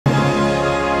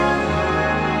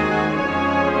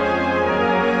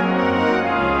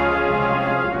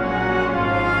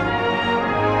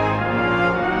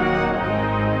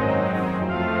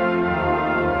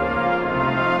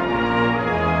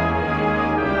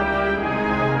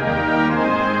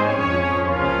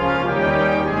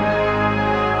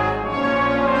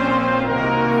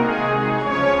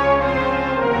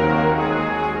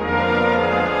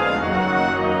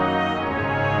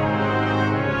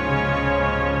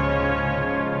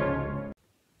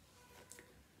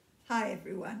Hi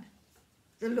everyone.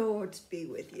 The Lord be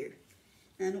with you.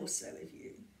 And also with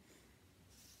you.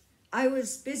 I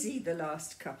was busy the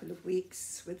last couple of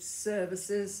weeks with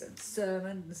services and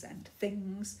sermons and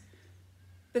things,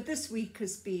 but this week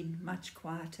has been much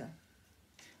quieter.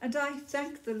 And I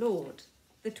thank the Lord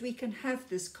that we can have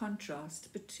this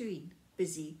contrast between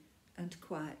busy and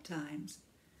quiet times.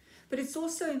 But it's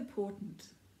also important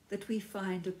that we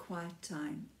find a quiet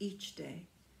time each day,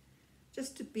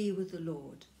 just to be with the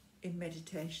Lord in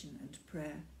meditation and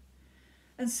prayer.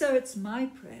 And so it's my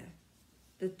prayer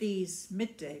that these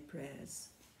midday prayers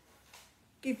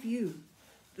give you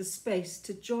the space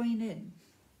to join in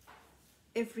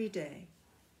every day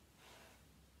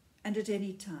and at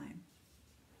any time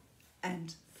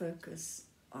and focus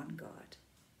on God.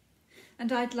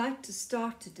 And I'd like to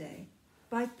start today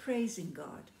by praising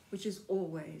God, which is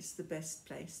always the best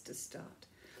place to start.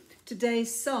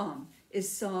 Today's psalm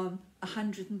is Psalm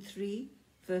 103,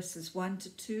 verses 1 to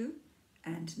 2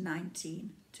 and 19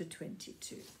 to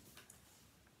 22.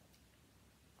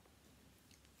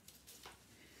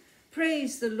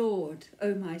 Praise the Lord,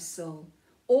 O my soul.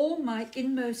 All my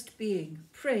inmost being,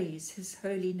 praise his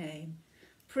holy name.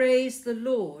 Praise the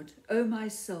Lord, O my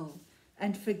soul,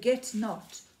 and forget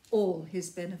not all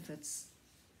his benefits.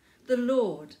 The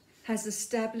Lord has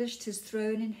established his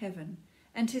throne in heaven,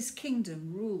 and his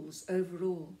kingdom rules over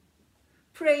all.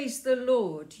 Praise the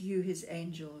Lord, you his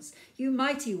angels, you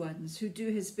mighty ones who do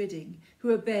his bidding,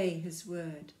 who obey his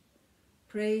word.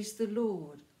 Praise the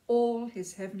Lord, all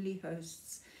his heavenly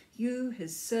hosts, you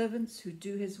his servants who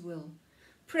do his will.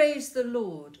 Praise the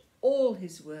Lord, all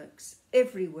his works,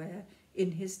 everywhere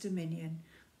in his dominion.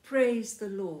 Praise the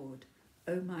Lord,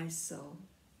 O my soul.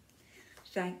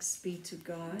 Thanks be to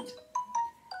God.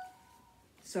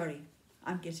 Sorry,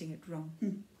 I'm getting it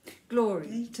wrong.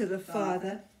 Glory to the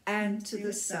Father, and to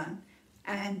the Son,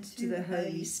 and to the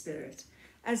Holy Spirit,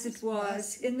 as it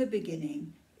was in the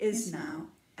beginning, is now,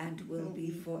 and will be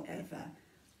forever.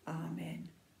 Amen.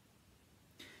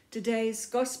 Today's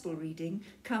Gospel reading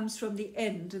comes from the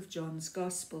end of John's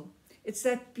Gospel. It's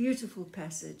that beautiful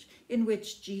passage in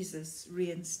which Jesus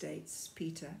reinstates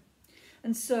Peter.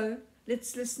 And so,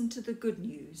 let's listen to the good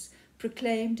news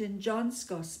proclaimed in John's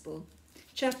Gospel,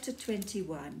 chapter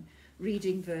 21,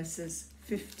 reading verses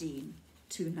 15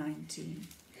 to 19.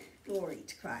 Glory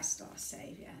to Christ our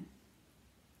Saviour.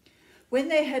 When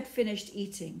they had finished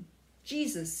eating,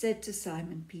 Jesus said to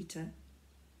Simon Peter,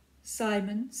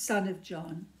 Simon, son of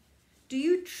John, do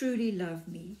you truly love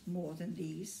me more than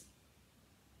these?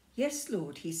 Yes,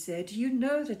 Lord, he said, you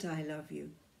know that I love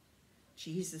you.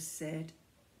 Jesus said,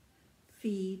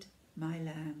 feed my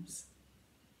lambs.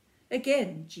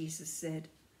 Again, Jesus said,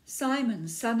 Simon,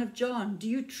 son of John, do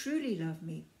you truly love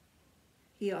me?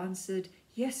 He answered,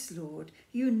 yes, Lord,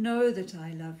 you know that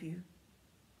I love you.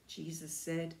 Jesus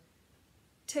said,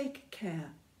 take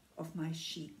care of my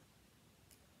sheep.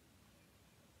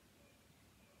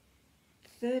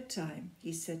 The third time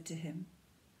he said to him,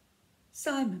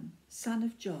 Simon, son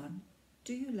of John,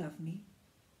 do you love me?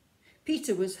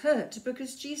 Peter was hurt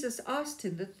because Jesus asked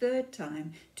him the third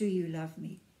time, do you love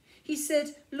me? He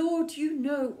said, Lord, you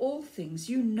know all things.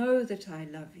 You know that I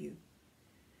love you.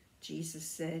 Jesus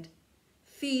said,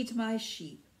 feed my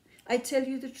sheep. I tell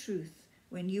you the truth.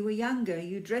 When you were younger,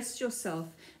 you dressed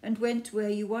yourself and went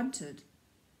where you wanted.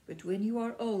 But when you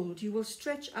are old, you will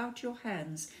stretch out your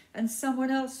hands, and someone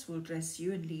else will dress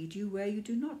you and lead you where you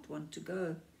do not want to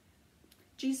go.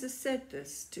 Jesus said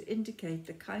this to indicate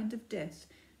the kind of death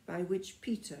by which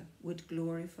Peter would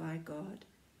glorify God.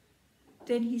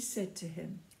 Then he said to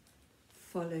him,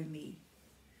 follow me.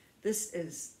 This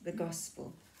is the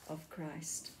gospel of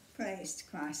Christ. Praise to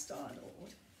Christ our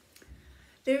Lord.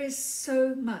 There is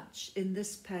so much in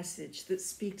this passage that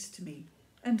speaks to me,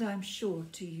 and I'm sure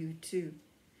to you too.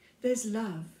 There's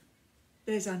love,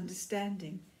 there's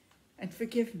understanding and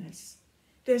forgiveness.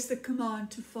 There's the command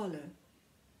to follow,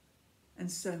 and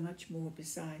so much more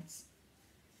besides.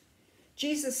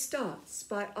 Jesus starts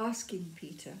by asking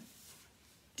Peter,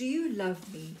 do you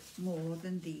love me more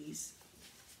than these?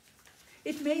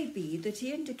 It may be that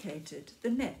he indicated the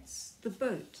nets, the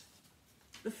boat,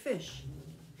 the fish,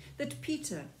 that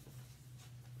Peter,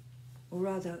 or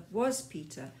rather was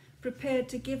Peter, prepared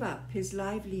to give up his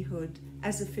livelihood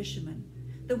as a fisherman,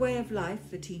 the way of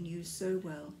life that he knew so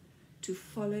well, to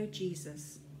follow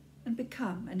Jesus and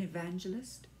become an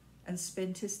evangelist and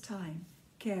spend his time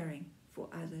caring for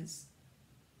others.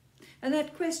 And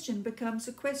that question becomes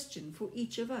a question for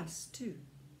each of us too.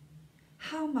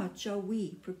 How much are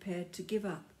we prepared to give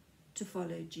up to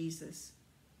follow Jesus?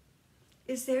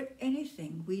 Is there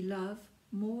anything we love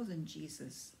more than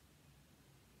Jesus?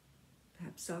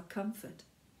 Perhaps our comfort,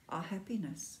 our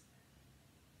happiness,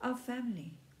 our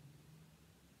family.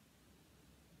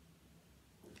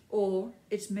 Or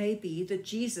it may be that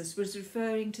Jesus was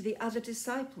referring to the other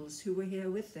disciples who were here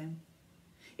with them.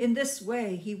 In this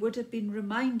way, he would have been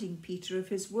reminding Peter of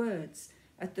his words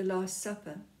at the Last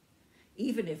Supper.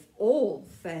 Even if all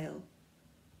fail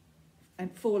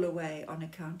and fall away on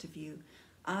account of you,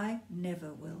 I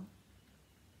never will.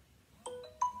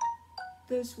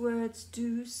 Those words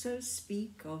do so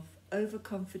speak of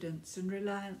overconfidence and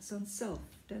reliance on self,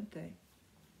 don't they?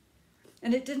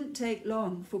 And it didn't take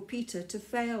long for Peter to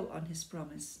fail on his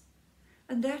promise.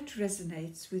 And that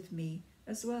resonates with me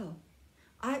as well.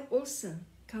 I also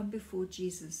come before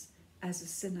Jesus as a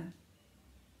sinner.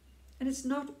 And it's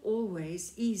not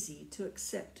always easy to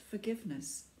accept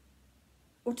forgiveness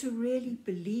or to really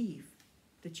believe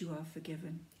that you are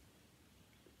forgiven.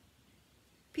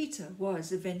 Peter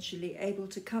was eventually able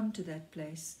to come to that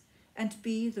place and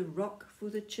be the rock for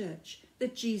the church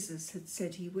that Jesus had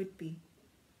said he would be.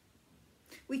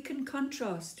 We can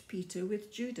contrast Peter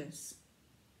with Judas.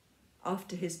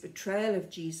 After his betrayal of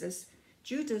Jesus,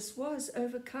 Judas was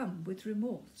overcome with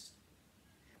remorse.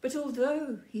 But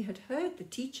although he had heard the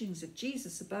teachings of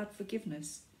Jesus about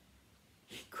forgiveness,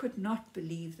 he could not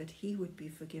believe that he would be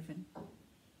forgiven,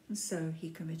 and so he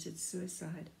committed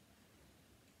suicide.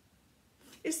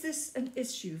 Is this an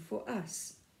issue for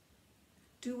us?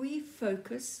 Do we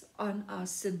focus on our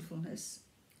sinfulness,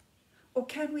 or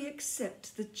can we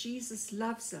accept that Jesus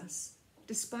loves us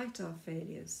despite our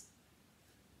failures?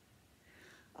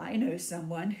 I know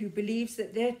someone who believes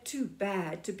that they're too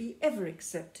bad to be ever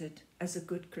accepted as a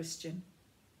good Christian.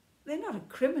 They're not a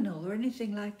criminal or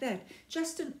anything like that,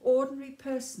 just an ordinary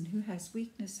person who has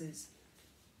weaknesses.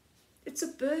 It's a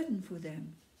burden for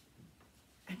them,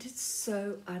 and it's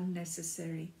so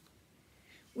unnecessary.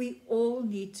 We all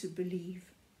need to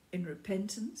believe in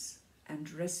repentance and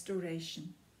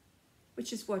restoration,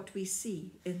 which is what we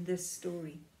see in this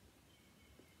story.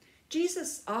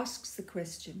 Jesus asks the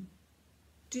question,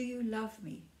 "Do you love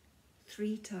me?"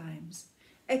 3 times,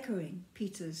 echoing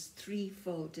Peter's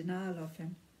threefold denial of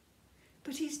him.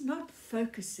 But he's not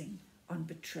focusing on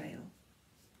betrayal,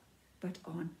 but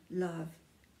on love.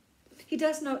 He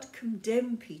does not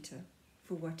condemn Peter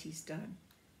for what he's done,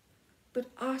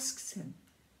 but asks him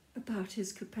about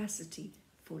his capacity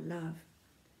for love.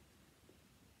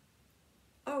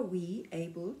 Are we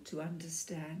able to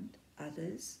understand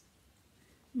others,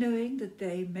 knowing that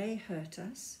they may hurt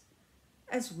us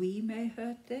as we may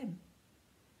hurt them?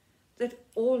 That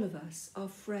all of us are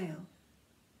frail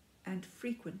and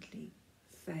frequently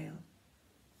fail.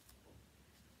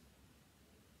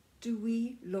 Do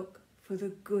we look for the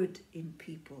good in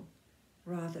people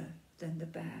rather than the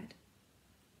bad?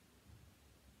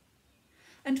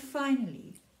 And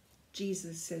finally,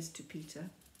 Jesus says to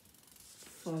Peter,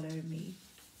 "Follow me."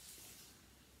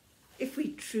 If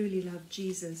we truly love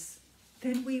Jesus,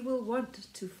 then we will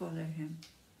want to follow him.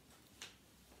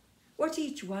 What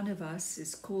each one of us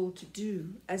is called to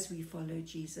do as we follow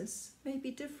Jesus may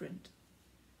be different,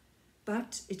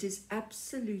 but it is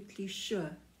absolutely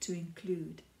sure to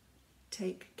include,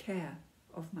 take care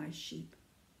of my sheep.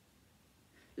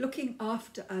 Looking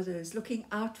after others, looking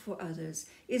out for others,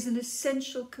 is an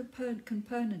essential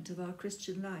component of our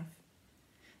Christian life.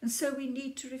 And so we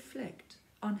need to reflect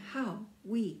on how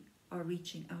we are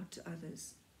reaching out to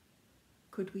others.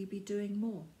 Could we be doing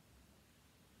more?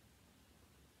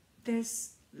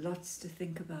 There's lots to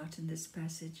think about in this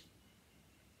passage.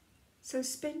 So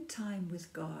spend time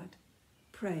with God,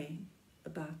 praying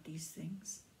about these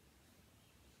things.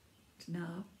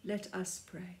 Now, let us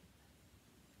pray.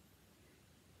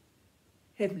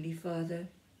 Heavenly Father,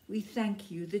 we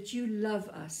thank you that you love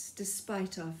us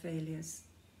despite our failures.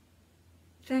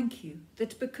 Thank you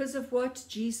that because of what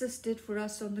Jesus did for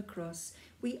us on the cross,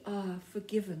 we are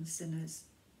forgiven sinners,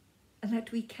 and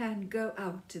that we can go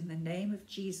out in the name of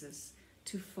Jesus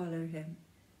to follow him.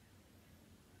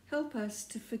 Help us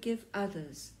to forgive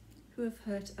others who have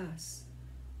hurt us.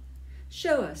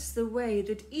 Show us the way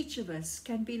that each of us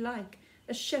can be like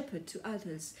a shepherd to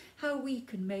others, how we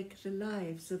can make the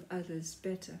lives of others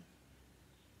better.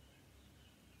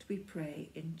 We pray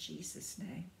in Jesus'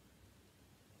 name.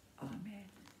 Amen.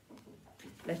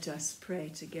 Let us pray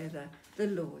together the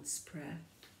Lord's Prayer.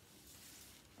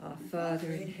 Our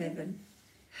Father in heaven,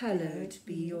 hallowed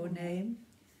be your name.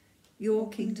 Your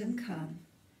kingdom come,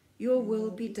 your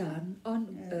will be done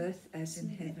on earth as in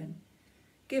heaven.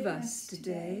 Give us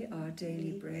today our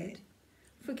daily bread.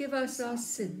 Forgive us our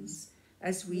sins,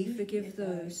 as we forgive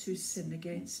those who sin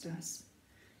against us.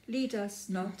 Lead us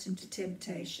not into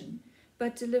temptation,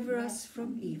 but deliver us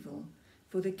from evil.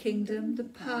 For the kingdom, the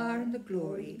power, and the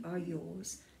glory are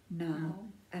yours, now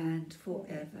and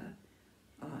forever.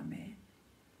 Amen.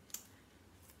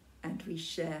 And we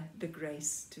share the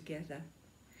grace together.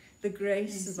 The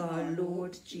grace of our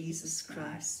Lord Jesus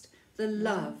Christ, the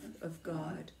love of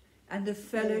God, and the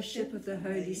fellowship of the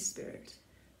Holy Spirit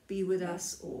be with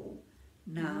us all,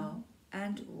 now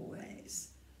and always.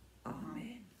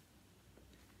 Amen.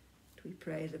 We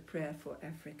pray the prayer for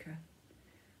Africa.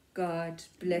 God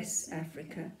bless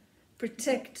Africa,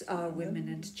 protect our women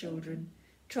and children,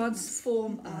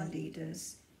 transform our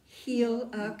leaders, heal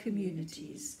our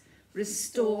communities,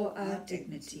 restore our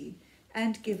dignity,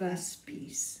 and give us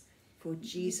peace. For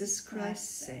Jesus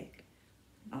Christ's sake.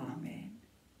 Amen.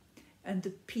 And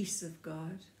the peace of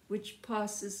God, which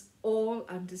passes all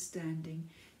understanding,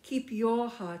 keep your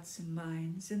hearts and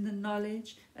minds in the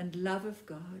knowledge and love of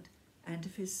God and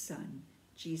of his Son,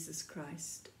 Jesus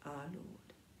Christ our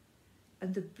Lord.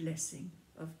 And the blessing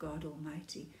of God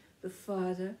Almighty, the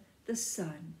Father, the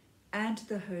Son, and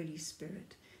the Holy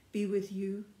Spirit be with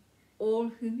you, all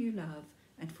whom you love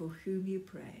and for whom you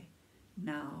pray,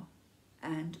 now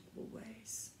and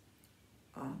always.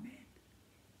 Amen.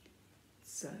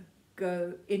 So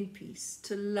go in peace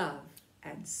to love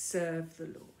and serve the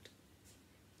Lord.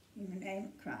 In the name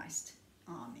of Christ.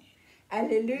 Amen.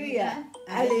 Alleluia.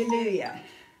 Alleluia.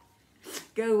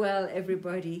 Go well,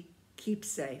 everybody. Keep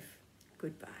safe.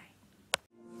 Goodbye.